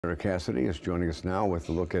Eric Cassidy is joining us now with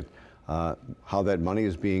a look at how that money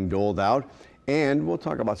is being doled out, and we'll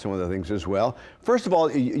talk about some of the things as well. First of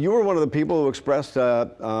all, you were one of the people who expressed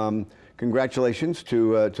congratulations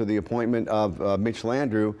to the appointment of Mitch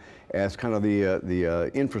Landrieu as kind of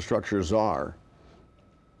the infrastructure czar.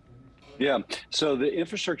 Yeah, so the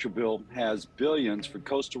infrastructure bill has billions for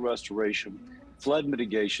coastal restoration, flood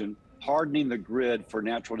mitigation, hardening the grid for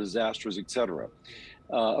natural disasters, et cetera.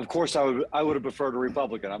 Of course, I would have preferred a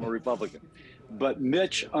Republican. I'm a Republican. But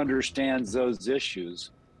Mitch understands those issues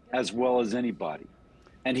as well as anybody.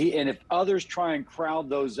 And if others try and crowd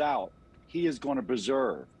those out, he is going to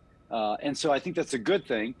preserve. And so I think that's a good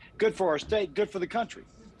thing. Good for our state, good for the country.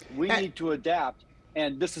 We need to adapt,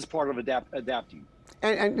 and this is part of adapting.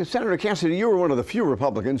 And Senator Cassidy, you were one of the few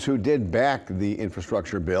Republicans who did back the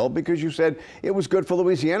infrastructure bill because you said it was good for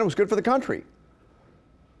Louisiana, it was good for the country.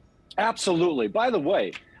 Absolutely. By the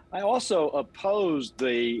way, I also opposed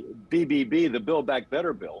the BBB, the Build Back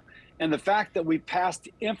Better bill, and the fact that we passed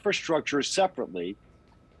infrastructure separately,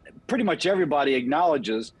 pretty much everybody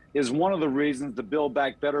acknowledges, is one of the reasons the Build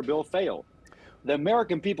Back Better bill failed. The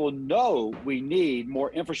American people know we need more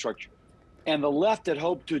infrastructure, and the left had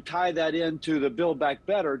hoped to tie that into the Build Back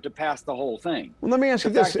Better to pass the whole thing. Well, let me ask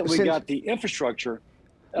you this. The fact that we got the infrastructure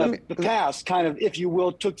the past kind of, if you will,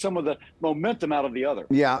 took some of the momentum out of the other.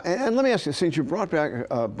 Yeah, and let me ask you, since you brought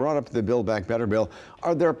up the Build Back Better bill,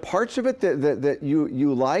 are there parts of it that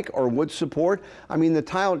you like or would support? I mean, the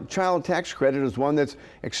child tax credit is one that's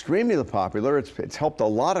extremely popular. It's helped a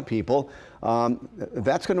lot of people.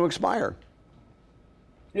 That's going to expire.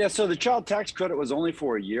 Yeah, so the child tax credit was only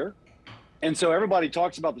for a year. And so everybody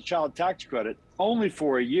talks about the child tax credit only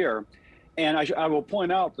for a year. And I will point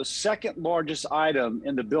out the second largest item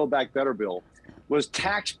in the Build Back Better bill was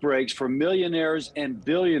tax breaks for millionaires and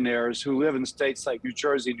billionaires who live in states like New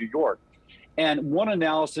Jersey, New York. And one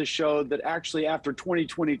analysis showed that actually after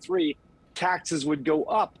 2023, taxes would go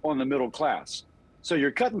up on the middle class. So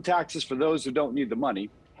you're cutting taxes for those who don't need the money,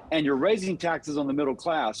 and you're raising taxes on the middle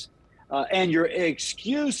class. And your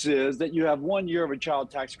excuse is that you have 1 year of a child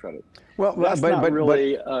tax credit. Well, that's not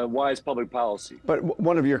really wise public policy. But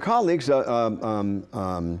one of your colleagues,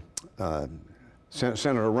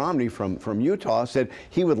 Senator Romney from Utah, said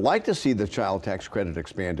he would like to see the child tax credit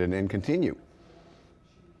expanded and continue.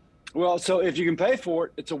 Well, so if you can pay for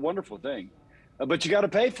it, it's a wonderful thing. But you got to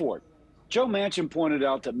pay for it. Joe Manchin pointed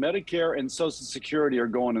out that Medicare and Social Security are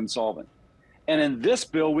going insolvent. And in this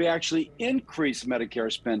bill, we actually increase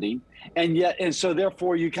Medicare spending, and so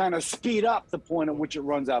therefore you kind of speed up the point at which it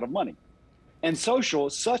runs out of money. And social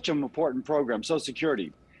is such an important program, Social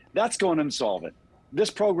Security, that's going insolvent.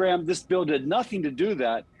 This bill did nothing to do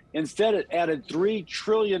that. Instead, it added $3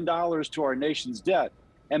 trillion to our nation's debt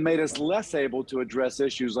and made us less able to address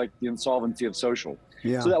issues like the insolvency of social.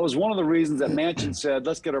 Yeah. So that was one of the reasons that Manchin said,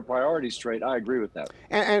 let's get our priorities straight. I agree with that.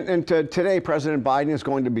 And today, President Biden is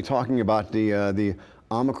going to be talking about the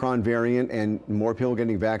Omicron variant and more people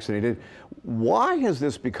getting vaccinated. Why has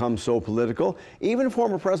this become so political? Even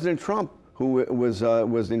former President Trump, who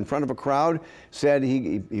was in front of a crowd, said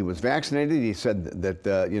he was vaccinated. He said that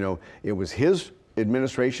it was his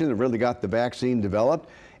administration that really got the vaccine developed,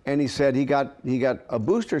 and he said he got a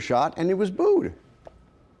booster shot and he was booed.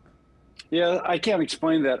 Yeah, I can't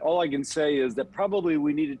explain that. All I can say is that probably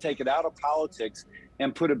we need to take it out of politics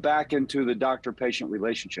and put it back into the doctor-patient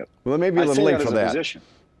relationship. Well, it may be a little late for that.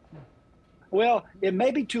 Well, it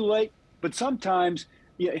may be too late, but sometimes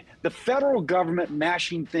the federal government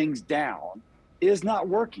mashing things down is not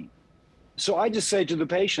working. So I just say to the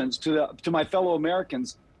patients, to my fellow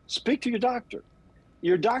Americans, speak to your doctor.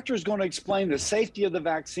 Your doctor is going to explain the safety of the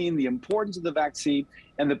vaccine, the importance of the vaccine,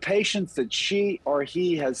 and the patients that she or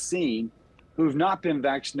he has seen who've not been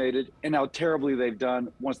vaccinated and how terribly they've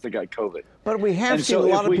done once they got COVID. But we have seen a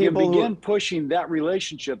lot of people. If we can begin pushing that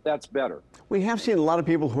relationship, that's better. We have seen a lot of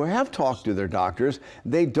people who have talked to their doctors.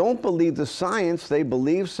 They don't believe the science. They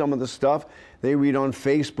believe some of the stuff they read on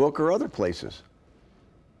Facebook or other places.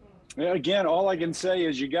 Again, all I can say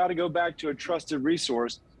is you got to go back to a trusted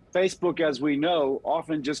resource. Facebook, as we know,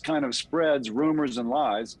 often just kind of spreads rumors and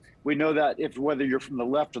lies. We know that whether you're from the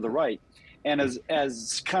left or the right. And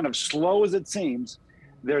as kind of slow as it seems,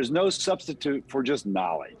 there's no substitute for just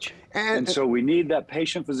knowledge. And so we need that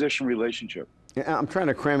patient-physician relationship. I'm trying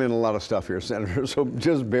to cram in a lot of stuff here, Senator, so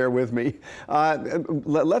just bear with me.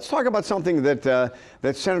 Let's talk about something that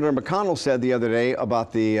Senator McConnell said the other day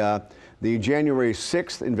about the January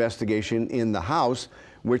 6th investigation in the House,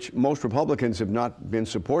 which most Republicans have not been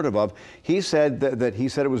supportive of. He said that he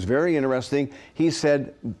said it was very interesting. He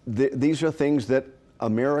said these are things that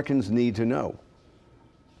Americans need to know.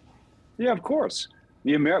 Yeah, of course.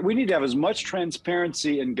 We need to have as much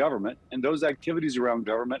transparency in government and those activities around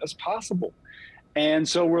government as possible. And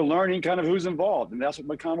so we're learning kind of who's involved. And that's what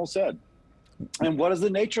McConnell said. And what is the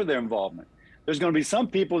nature of their involvement? There's going to be some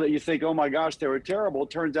people that you think, oh my gosh, they were terrible. It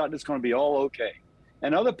turns out it's going to be all okay.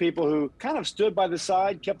 And other people who kind of stood by the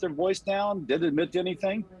side, kept their voice down, didn't admit to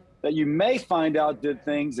anything, that you may find out did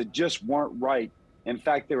things that just weren't right. In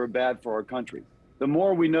fact, they were bad for our country. The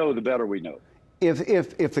more we know, the better we know.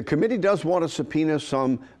 If the committee does want to subpoena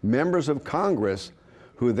some members of Congress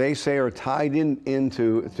who they say are tied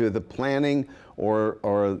into the planning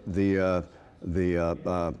or the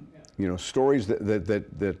stories that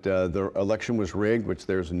the election was rigged, which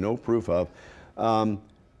there's no proof of,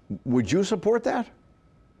 would you support that?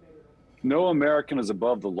 No American is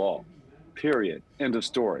above the law, period, end of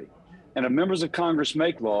story. And if members of Congress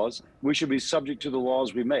make laws, we should be subject to the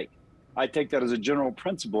laws we make. I take that as a general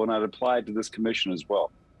principle, and I'd apply it to this commission as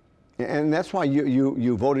well. And that's why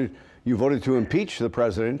you voted to impeach the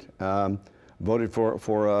president, voted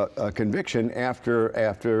for a conviction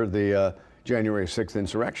after the January 6th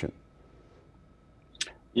insurrection.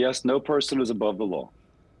 Yes, no person is above the law.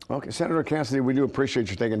 Okay, Senator Cassidy, we do appreciate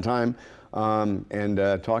you taking time and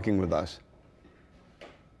talking with us.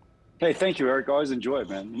 Hey, thank you, Eric. Always enjoy it,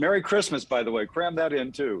 man. Merry Christmas, by the way. Cram that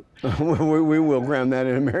in, too. we will cram that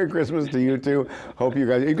in. Merry Christmas to you, too. Hope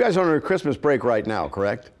you guys are on a Christmas break right now,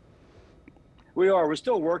 correct? We are. We're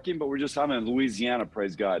still working, but I'm in Louisiana,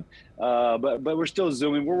 praise God. But we're still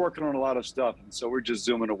Zooming. We're working on a lot of stuff, and so we're just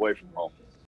Zooming away from home.